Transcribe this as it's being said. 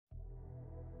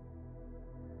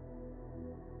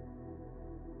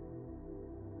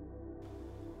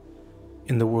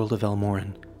In the world of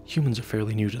Elmoran, humans are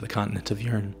fairly new to the continent of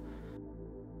Yurn.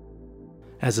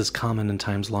 As is common in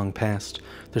times long past,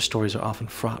 their stories are often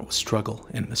fraught with struggle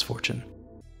and misfortune.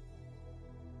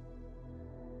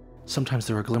 Sometimes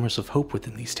there are glimmers of hope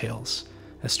within these tales,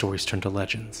 as stories turn to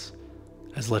legends,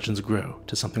 as legends grow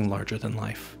to something larger than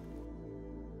life.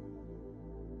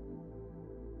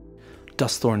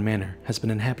 Duskthorne Manor has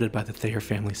been inhabited by the Thayer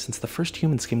family since the first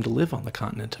humans came to live on the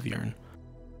continent of Yurn.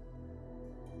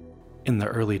 In the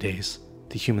early days,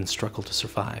 the humans struggled to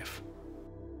survive.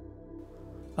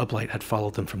 A blight had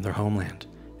followed them from their homeland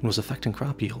and was affecting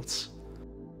crop yields.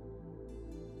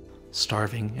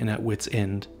 Starving and at wit's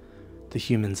end, the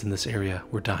humans in this area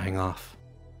were dying off.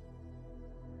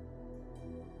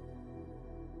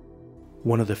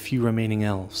 One of the few remaining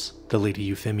elves, the Lady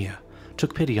Euphemia,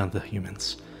 took pity on the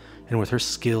humans, and with her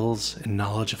skills and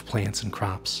knowledge of plants and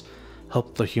crops,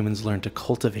 helped the humans learn to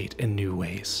cultivate in new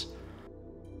ways.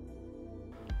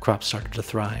 Crops started to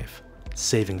thrive,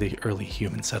 saving the early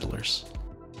human settlers.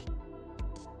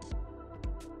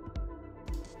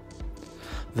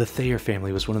 The Thayer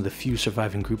family was one of the few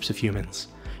surviving groups of humans,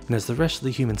 and as the rest of the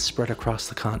humans spread across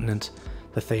the continent,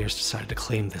 the Thayers decided to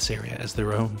claim this area as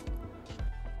their own.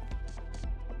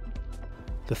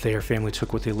 The Thayer family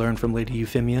took what they learned from Lady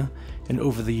Euphemia, and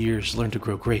over the years learned to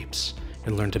grow grapes,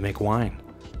 and learned to make wine.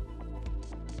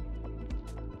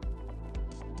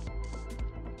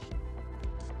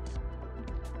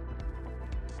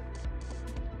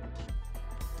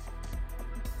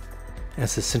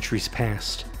 As the centuries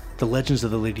passed, the legends of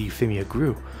the Lady Euphemia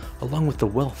grew, along with the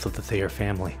wealth of the Thayer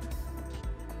family.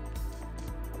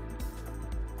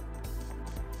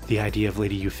 The idea of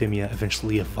Lady Euphemia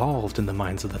eventually evolved in the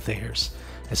minds of the Thayers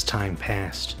as time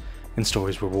passed, and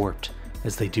stories were warped,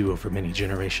 as they do over many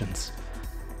generations.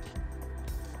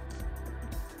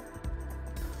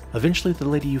 Eventually, the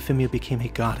Lady Euphemia became a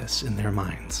goddess in their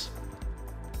minds.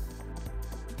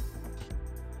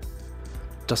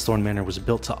 Duskthorne Manor was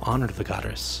built to honor the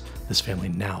goddess this family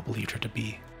now believed her to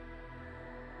be.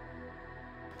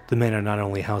 The manor not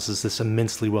only houses this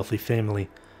immensely wealthy family,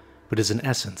 but is in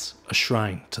essence a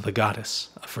shrine to the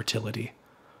goddess of fertility.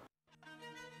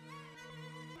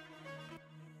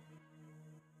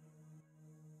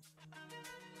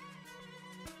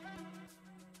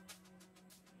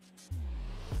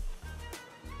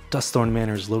 Duskthorne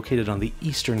Manor is located on the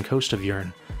eastern coast of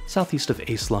Yurn, southeast of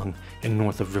Acelung and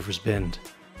north of River's Bend.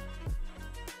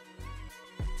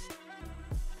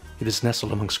 It is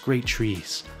nestled amongst great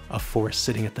trees, a forest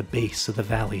sitting at the base of the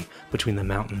valley between the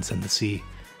mountains and the sea.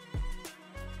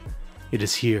 It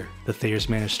is here the Thayers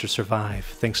managed to survive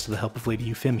thanks to the help of Lady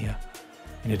Euphemia,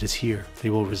 and it is here they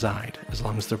will reside as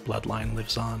long as their bloodline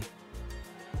lives on.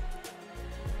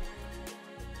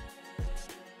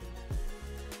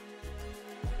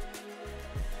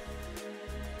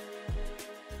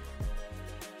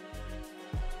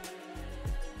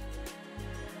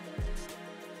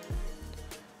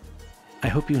 I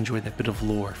hope you enjoyed that bit of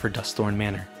lore for Duskthorne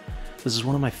Manor. This is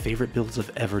one of my favorite builds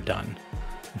I've ever done.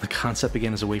 The concept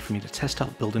began as a way for me to test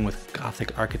out building with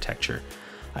Gothic architecture.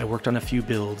 I worked on a few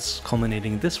builds,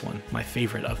 culminating this one, my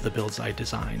favorite of the builds I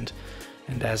designed.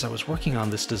 And as I was working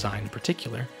on this design in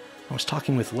particular, I was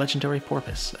talking with Legendary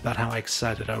Porpoise about how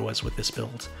excited I was with this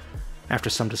build. After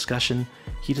some discussion,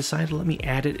 he decided to let me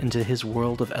add it into his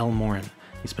world of Elmoran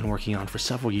he's been working on for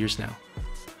several years now.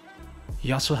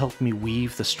 He also helped me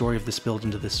weave the story of this build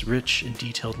into this rich and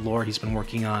detailed lore he's been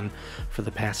working on for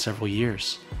the past several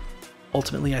years.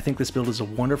 Ultimately, I think this build is a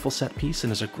wonderful set piece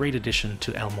and is a great addition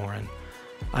to Elmoran.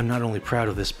 I'm not only proud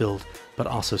of this build, but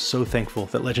also so thankful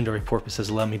that Legendary Porpoise has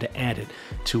allowed me to add it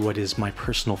to what is my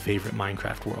personal favorite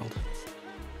Minecraft world.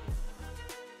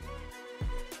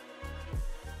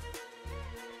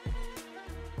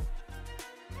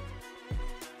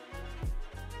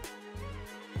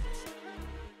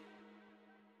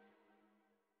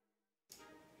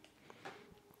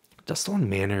 Duskthorne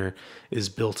Manor is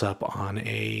built up on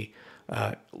a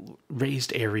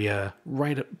raised area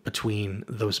right between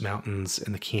those mountains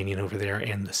and the canyon over there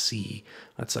and the sea.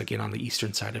 That's again on the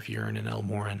eastern side of Yurn and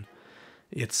Elmoran.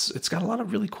 It's got a lot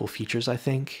of really cool features, I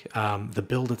think. The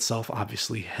build itself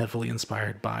obviously heavily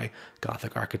inspired by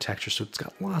Gothic architecture, so it's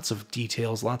got lots of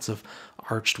details, lots of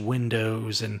arched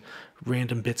windows and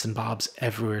random bits and bobs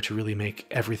everywhere to really make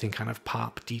everything kind of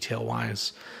pop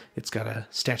detail-wise. It's got a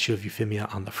statue of Euphemia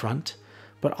on the front,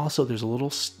 but also there's a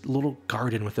little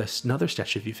garden with another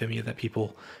statue of Euphemia that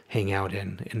people hang out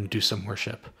in and do some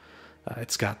worship.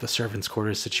 It's got the servants'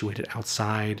 quarters situated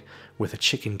outside with a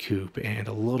chicken coop and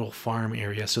a little farm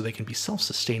area so they can be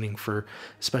self-sustaining for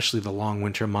especially the long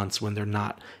winter months when they're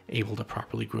not able to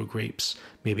properly grow grapes,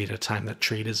 maybe at a time that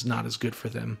trade is not as good for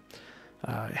them.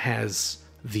 It has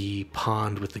the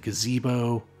pond with the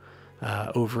gazebo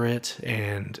over it,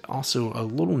 and also a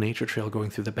little nature trail going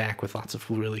through the back with lots of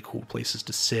really cool places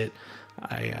to sit.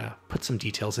 I put some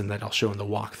details in that I'll show in the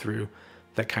walkthrough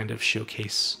that kind of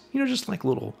showcase, just like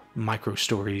little micro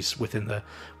stories within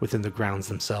the grounds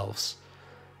themselves.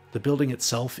 The building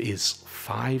itself is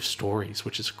 5 stories,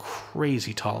 which is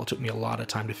crazy tall. It took me a lot of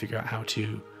time to figure out how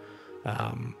to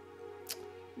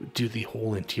do the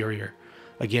whole interior.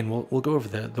 Again, we'll go over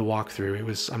the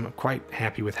walkthrough. I'm quite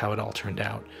happy with how it all turned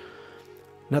out.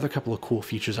 Another couple of cool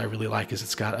features I really like is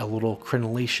it's got a little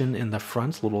crenellation in the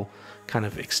front, little kind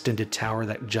of extended tower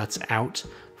that juts out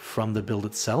from the build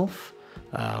itself,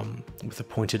 with a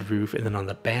pointed roof. And then on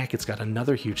the back, it's got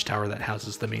another huge tower that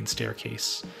houses the main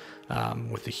staircase,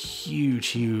 with a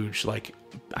huge, like,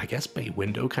 I guess bay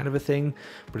window kind of a thing,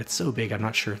 but it's so big I'm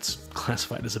not sure it's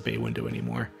classified as a bay window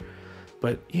anymore.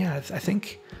 But yeah, I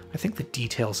think the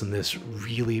details in this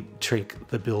really take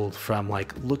the build from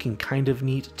like looking kind of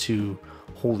neat to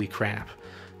holy crap.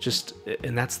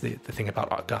 And that's the thing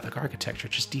about Gothic architecture,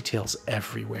 just details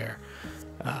everywhere.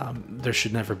 There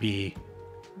should never be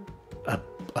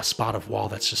a spot of wall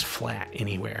that's just flat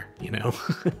anywhere,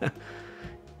 It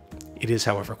is,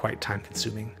 however, quite time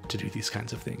consuming to do these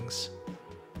kinds of things.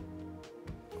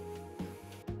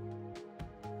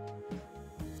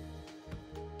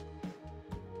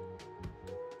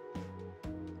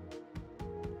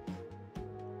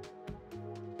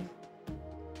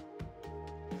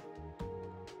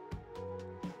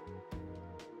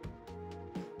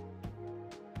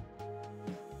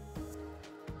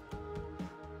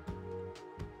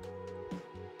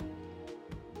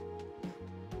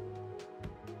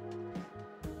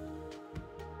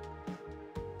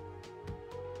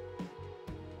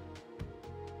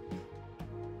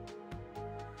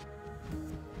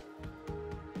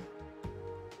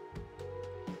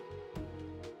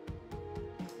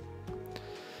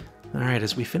 Alright,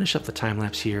 as we finish up the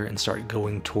time-lapse here and start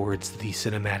going towards the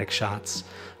cinematic shots,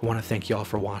 I want to thank y'all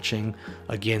for watching.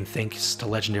 Again, thanks to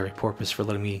Legendary Porpoise for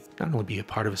letting me not only be a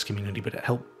part of his community, but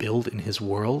help build in his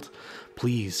world.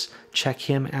 Please check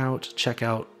him out, check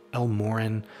out El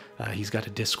Morin. He's got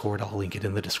a Discord, I'll link it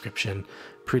in the description.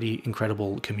 Pretty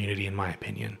incredible community in my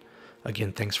opinion.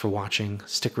 Again, thanks for watching.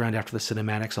 Stick around after the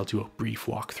cinematics, I'll do a brief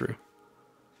walkthrough.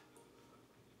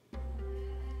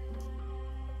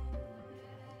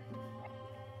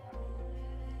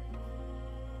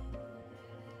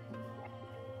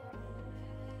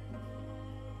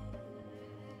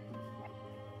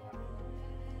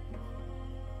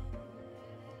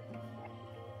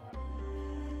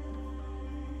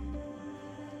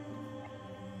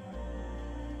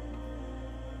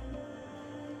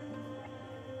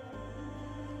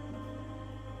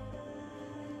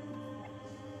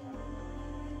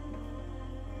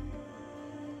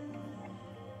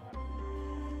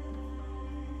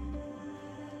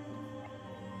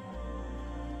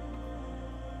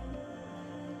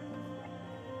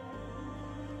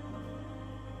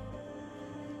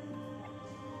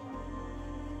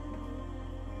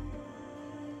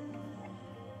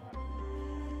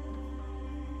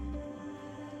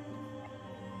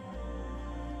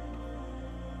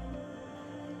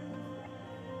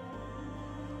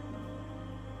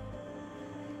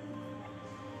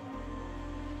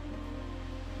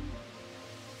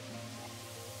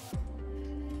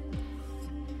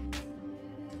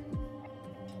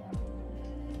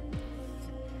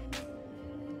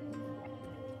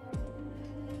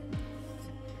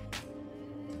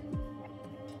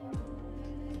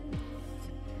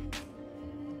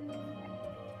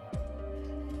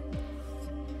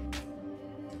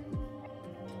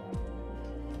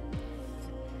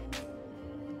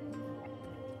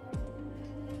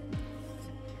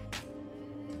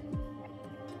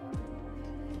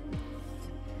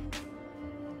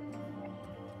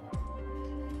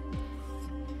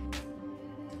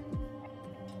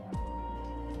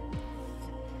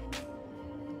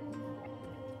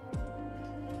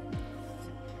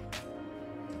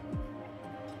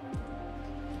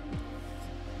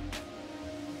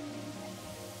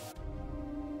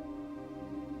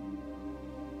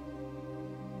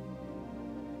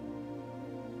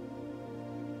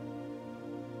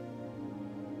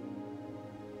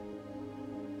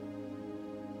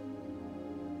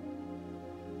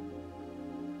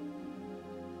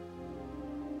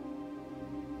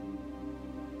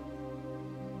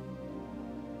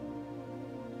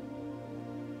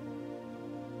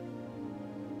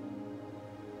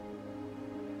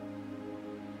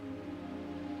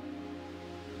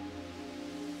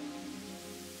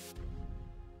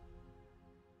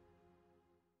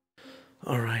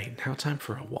 Alright, now time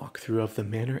for a walkthrough of the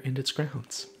manor and its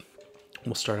grounds.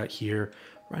 We'll start out here,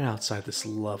 right outside this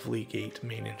lovely gate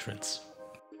main entrance.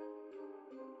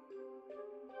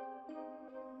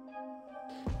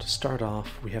 To start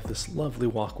off, we have this lovely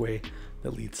walkway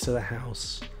that leads to the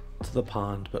house, to the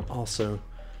pond, but also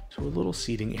to a little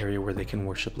seating area where they can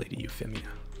worship Lady Euphemia.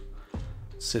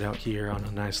 Sit out here on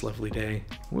a nice lovely day,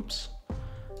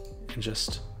 and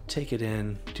just take it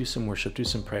in, do some worship, do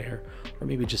some prayer, or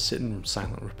maybe just sit in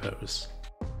silent repose.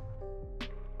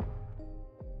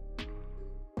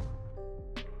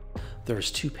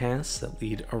 There's two paths that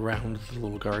lead around the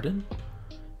little garden.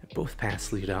 Both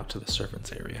paths lead out to the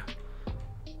servants' area.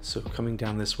 So coming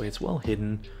down this way, it's well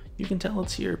hidden. You can tell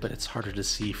it's here, but it's harder to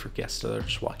see for guests that are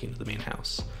just walking to the main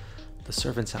house. The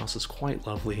servants' house is quite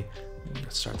lovely.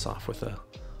 It starts off with a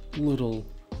little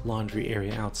laundry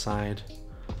area outside.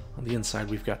 On the inside,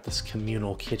 we've got this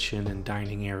communal kitchen and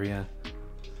dining area.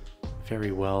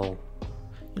 Very well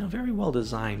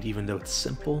designed. Even though it's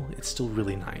simple, it's still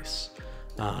really nice.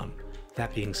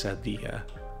 That being said, the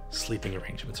sleeping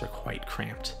arrangements are quite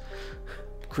cramped.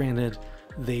 Granted,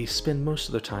 they spend most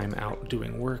of their time out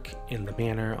doing work in the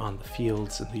manor, on the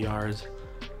fields, in the yards,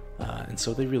 and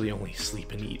so they really only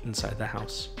sleep and eat inside the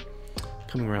house.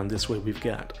 Coming around this way, we've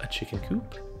got a chicken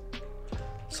coop,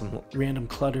 some random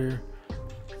clutter,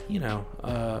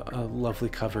 a lovely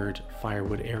covered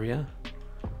firewood area.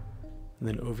 And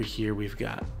then over here we've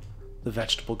got the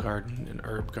vegetable garden and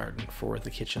herb garden for the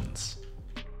kitchens.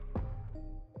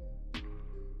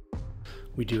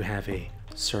 We do have a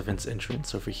servant's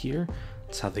entrance over here.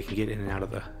 That's how they can get in and out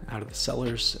of the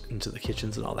cellars, into the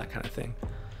kitchens and all that kind of thing.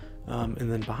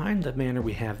 And then behind the manor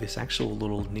we have this actual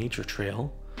little nature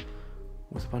trail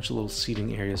with a bunch of little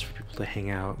seating areas for people to hang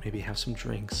out, maybe have some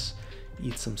drinks,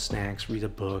 eat some snacks, read a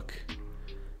book,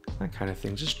 that kind of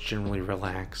thing. Just generally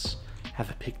relax, have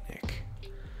a picnic.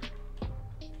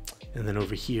 And then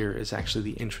over here is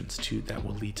actually the entrance that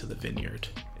will lead to the vineyard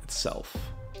itself.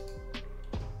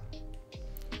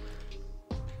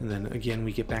 And then again,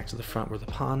 we get back to the front where the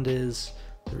pond is.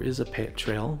 There is a pit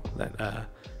trail that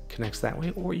connects that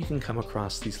way, or you can come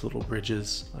across these little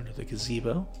bridges under the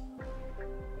gazebo.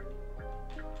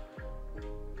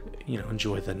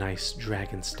 Enjoy the nice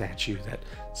dragon statue that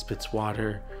spits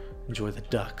water, enjoy the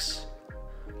ducks,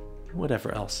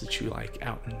 whatever else that you like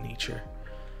out in nature.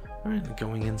 Alright,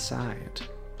 going inside.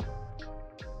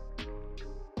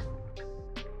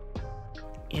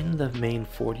 In the main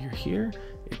foyer here,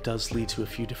 it does lead to a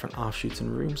few different offshoots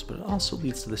and rooms, but it also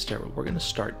leads to the stairwell. We're going to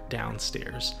start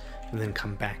downstairs and then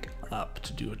come back up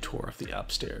to do a tour of the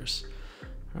upstairs.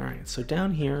 Alright, so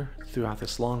down here, throughout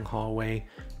this long hallway,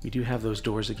 we do have those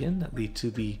doors again that lead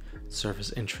to the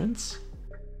service entrance.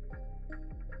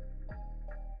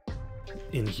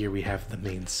 In here we have the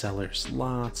main cellars,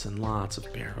 lots and lots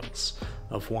of barrels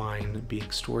of wine being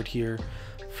stored here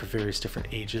for various different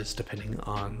ages depending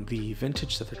on the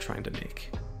vintage that they're trying to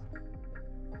make.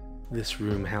 This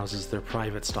room houses their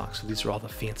private stock, so these are all the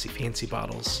fancy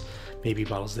bottles, maybe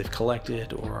bottles they've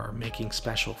collected or are making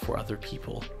special for other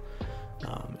people.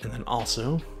 And then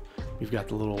also, we've got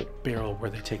the little barrel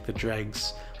where they take the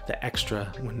dregs, the extra,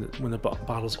 when the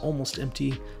bottle's almost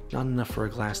empty, not enough for a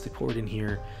glass, they pour it in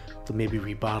here. They'll maybe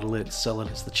rebottle it, sell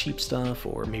it as the cheap stuff,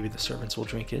 or maybe the servants will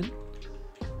drink it.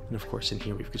 And of course in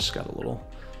here we've just got a little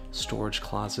storage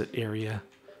closet area,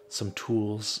 some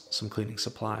tools, some cleaning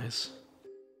supplies.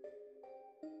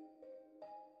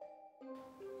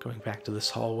 Going back to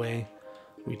this hallway,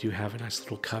 we do have a nice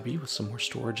little cubby with some more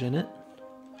storage in it.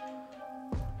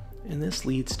 And this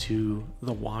leads to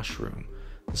the washroom.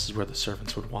 This is where the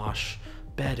servants would wash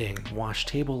bedding, wash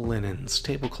table linens,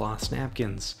 tablecloths,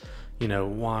 napkins,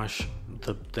 wash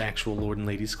the actual lord and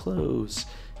lady's clothes.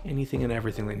 Anything and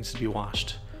everything that needs to be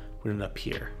washed would end up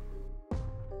here.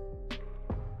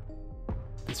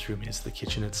 This room is the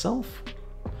kitchen itself.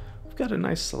 We've got a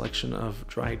nice selection of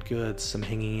dried goods, some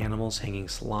hanging animals, hanging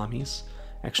salamis,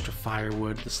 extra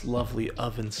firewood, this lovely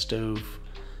oven stove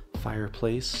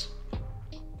fireplace.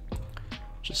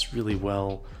 Just really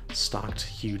well stocked,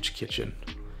 huge kitchen.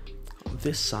 On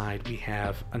this side we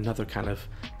have another kind of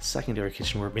secondary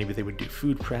kitchen where maybe they would do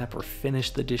food prep or finish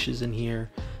the dishes in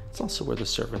here. It's also where the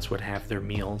servants would have their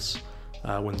meals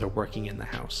when they're working in the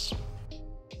house.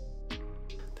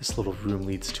 This little room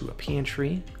leads to a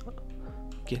pantry.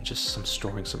 Again, just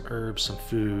storing some herbs, some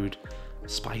food,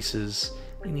 spices,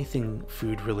 anything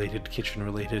food related, kitchen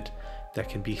related that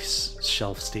can be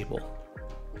shelf stable.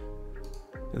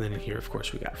 And then in here, of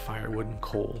course, we got firewood and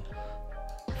coal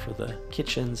for the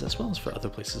kitchens as well as for other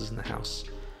places in the house.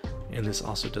 And this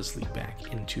also does lead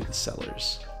back into the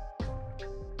cellars.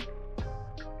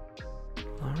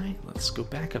 Alright, let's go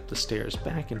back up the stairs,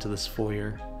 back into this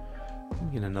foyer.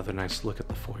 Get another nice look at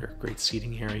the foyer. Great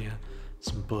seating area,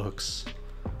 some books.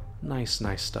 Nice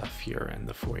stuff here in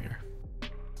the foyer.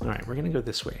 Alright, we're gonna go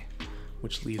this way,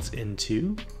 which leads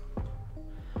into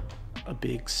a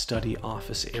big study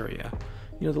office area.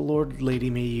 You know, the Lord Lady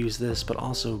may use this, but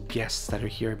also guests that are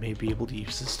here may be able to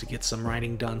use this to get some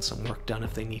writing done, some work done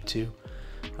if they need to.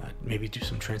 Maybe do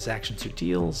some transactions or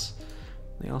deals.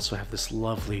 They also have this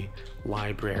lovely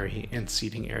library and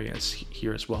seating areas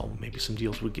here as well. Maybe some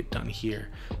deals would get done here.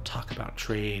 Talk about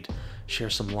trade,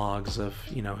 share some logs of,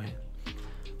 you know,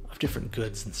 of different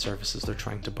goods and services they're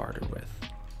trying to barter with.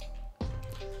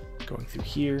 Going through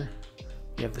here,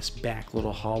 we have this back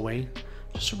little hallway.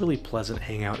 Just a really pleasant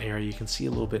hangout area. You can see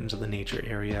a little bit into the nature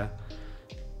area.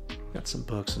 Got some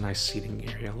books, a nice seating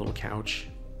area, a little couch.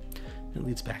 It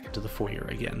leads back into the foyer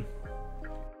again.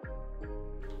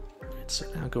 So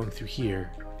now going through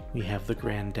here, we have the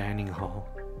grand dining hall.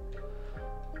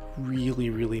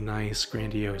 Really nice,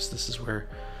 grandiose. This is where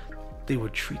they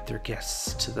would treat their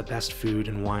guests to the best food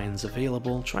and wines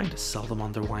available, trying to sell them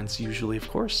on their wines usually, of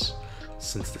course.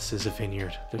 Since this is a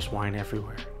vineyard, there's wine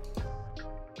everywhere.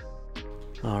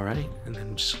 Alright, and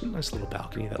then just a nice little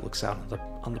balcony that looks out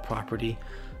on the property.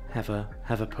 Have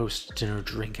a post-dinner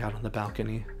drink out on the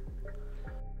balcony.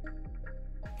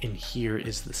 In here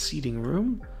is the seating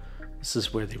room. This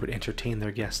is where they would entertain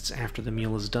their guests after the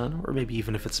meal is done, or maybe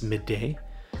even if it's midday.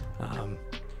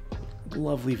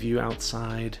 Lovely view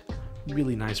outside,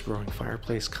 really nice roaring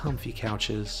fireplace, comfy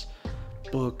couches,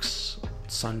 books,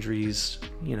 sundries,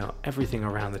 you know, everything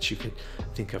around that you could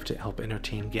think of to help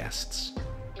entertain guests.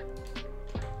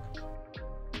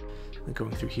 And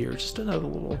going through here, just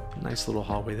another nice little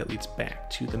hallway that leads back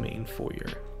to the main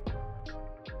foyer.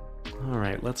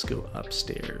 Alright, let's go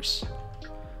upstairs.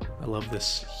 I love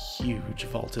this huge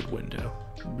vaulted window,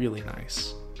 really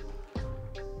nice.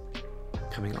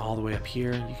 Coming all the way up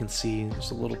here, you can see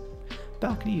there's a little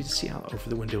balcony to see out over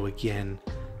the window again.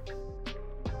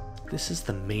 This is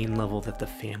the main level that the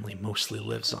family mostly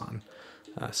lives on.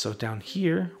 So down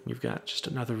here, we've got just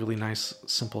another really nice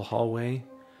simple hallway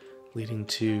leading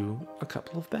to a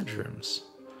couple of bedrooms.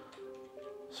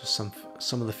 So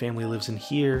some of the family lives in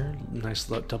here, nice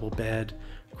double bed,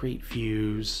 great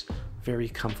views, very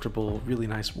comfortable, really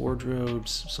nice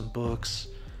wardrobes, some books,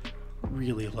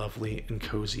 really lovely and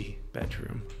cozy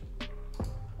bedroom.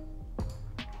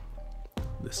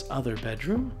 This other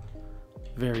bedroom,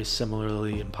 very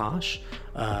similarly and posh.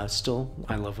 Still,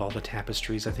 I love all the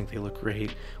tapestries. I think they look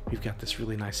great. We've got this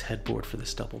really nice headboard for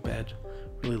this double bed.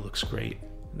 Really looks great.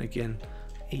 And again,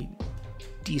 a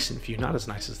decent view, not as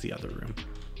nice as the other room.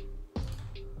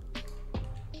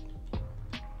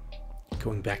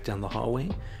 Going back down the hallway,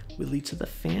 we lead to the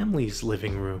family's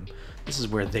living room. This is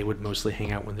where they would mostly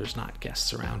hang out when there's not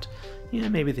guests around. Yeah,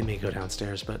 maybe they may go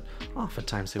downstairs, but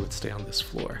oftentimes they would stay on this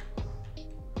floor.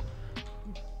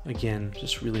 Again,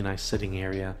 just really nice sitting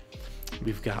area.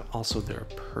 We've got also their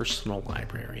personal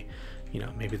library. You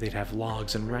know, maybe they'd have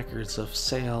logs and records of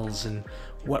sales and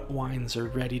what wines are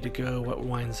ready to go, what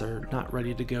wines are not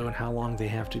ready to go, and how long they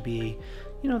have to be.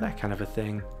 You know, that kind of a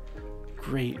thing.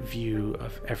 Great view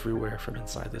of everywhere from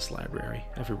inside this library.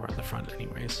 Everywhere on the front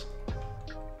anyways.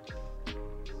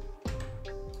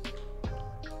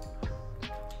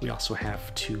 We also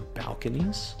have two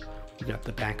balconies. We got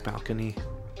the back balcony,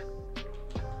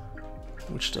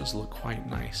 which does look quite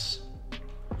nice,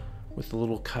 with a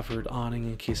little covered awning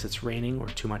in case it's raining or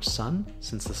too much sun,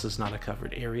 since this is not a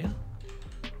covered area.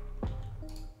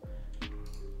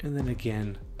 And then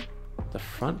again, the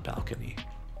front balcony,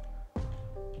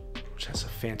 which has a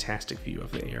fantastic view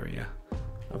of the area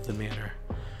of the manor,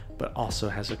 but also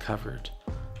has a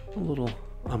little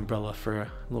umbrella for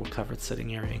a little covered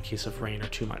sitting area in case of rain or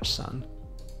too much sun.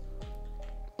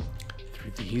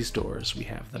 Through these doors, we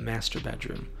have the master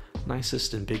bedroom,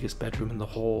 nicest and biggest bedroom in the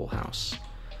whole house.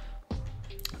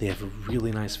 They have a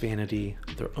really nice vanity,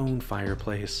 their own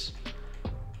fireplace,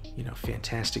 you know,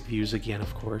 fantastic views again,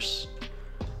 of course.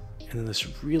 And then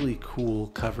this really cool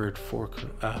covered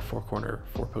four-corner,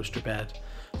 four-poster bed.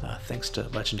 Thanks to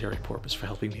Legendary Porpoise for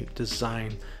helping me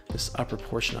design this upper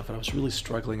portion of it. I was really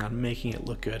struggling on making it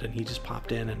look good, and he just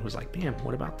popped in and was like, bam,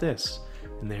 what about this?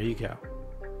 And there you go.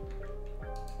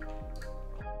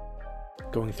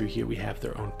 Going through here, we have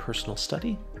their own personal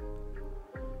study.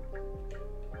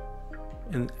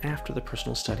 And after the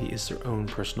personal study is their own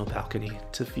personal balcony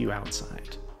to view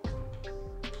outside.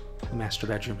 The master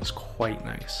bedroom is quite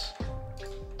nice.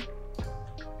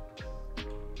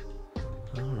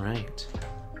 Alright,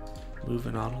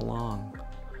 moving on along.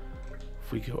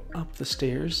 If we go up the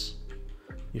stairs,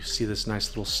 you see this nice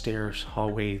little stairs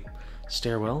hallway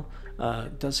stairwell.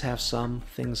 Does have some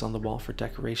things on the wall for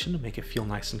decoration to make it feel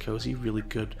nice and cozy. Really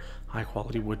good,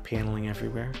 high-quality wood paneling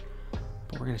everywhere.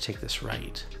 But we're going to take this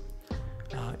right.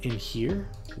 In here,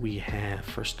 we have,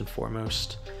 first and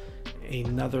foremost,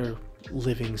 another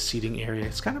living seating area.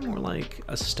 It's kind of more like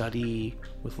a study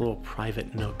with little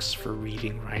private nooks for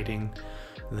reading, writing,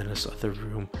 and then this other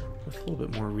room with a little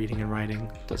bit more reading and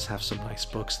writing. It does have some nice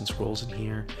books and scrolls in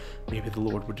here. Maybe the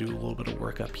Lord would do a little bit of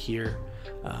work up here,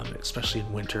 especially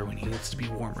in winter when he needs to be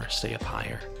warmer, stay up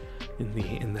higher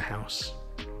in the house.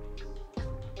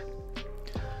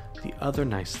 The other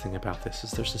nice thing about this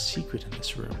is there's a secret in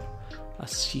this room, a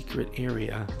secret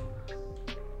area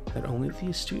that only the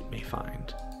astute may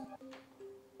find.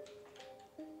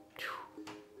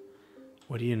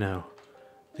 What do you know?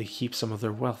 They keep some of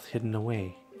their wealth hidden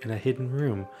away in a hidden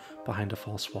room behind a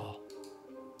false wall.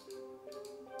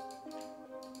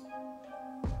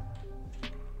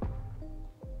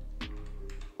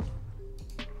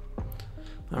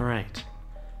 Alright,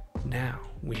 now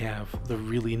we have the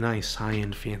really nice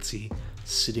high-end fancy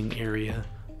sitting area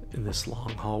in this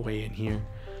long hallway in here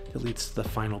that leads to the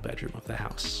final bedroom of the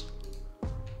house.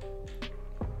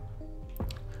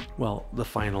 Well, the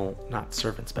final, not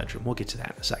servant's bedroom. We'll get to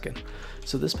that in a second.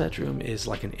 So this bedroom is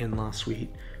like an in-law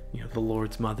suite. You know, the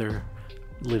Lord's mother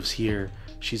lives here.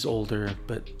 She's older,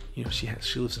 but you know, she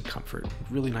lives in comfort.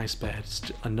 Really nice bed.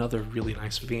 Another really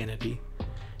nice vanity,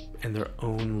 and their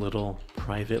own little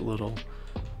private little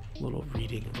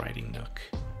reading and writing nook.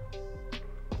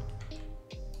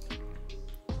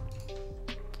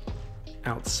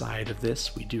 Outside of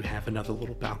this, we do have another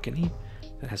little balcony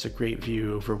that has a great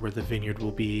view over where the vineyard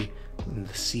will be, and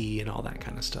the sea and all that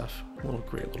kind of stuff.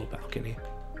 Great little balcony.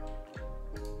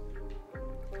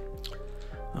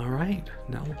 Alright,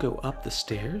 now we'll go up the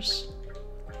stairs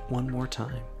one more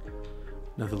time.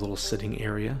 Another little sitting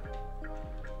area.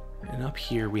 And up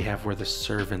here we have where the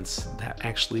servants that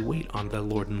actually wait on the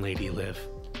Lord and Lady live.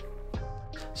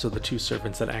 So the two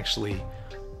servants that actually,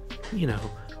 you know,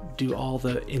 do all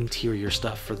the interior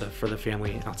stuff for the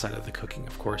family outside of the cooking,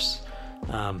 of course.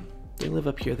 They live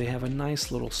up here. They have a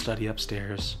nice little study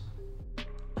upstairs.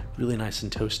 Really nice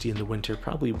and toasty in the winter,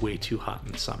 probably way too hot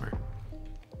in the summer.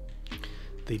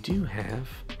 They do have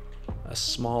a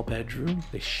small bedroom.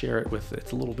 They share it with,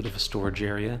 it's a little bit of a storage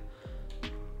area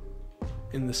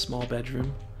in the small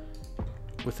bedroom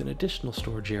with an additional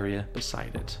storage area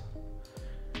beside it.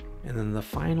 And then the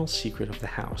final secret of the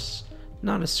house.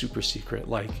 Not a super secret,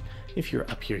 like if you're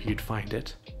up here you'd find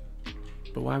it.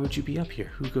 But why would you be up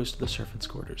here? Who goes to the servants'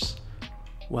 quarters?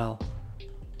 Well,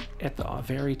 at the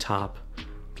very top,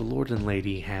 the Lord and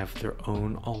Lady have their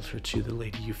own altar to the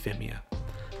Lady Euphemia,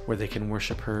 where they can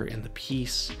worship her in the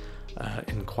peace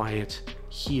and quiet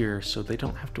here, so they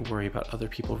don't have to worry about other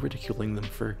people ridiculing them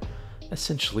for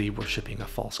essentially worshiping a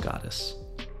false goddess.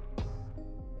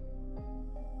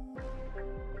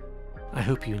 I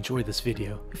hope you enjoyed this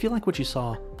video. If you like what you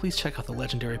saw, please check out the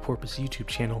Legendary Porpoise YouTube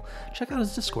channel. Check out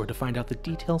his Discord to find out the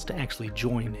details to actually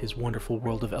join his wonderful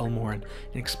world of Elmoran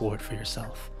and explore it for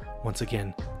yourself. Once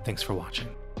again, thanks for watching.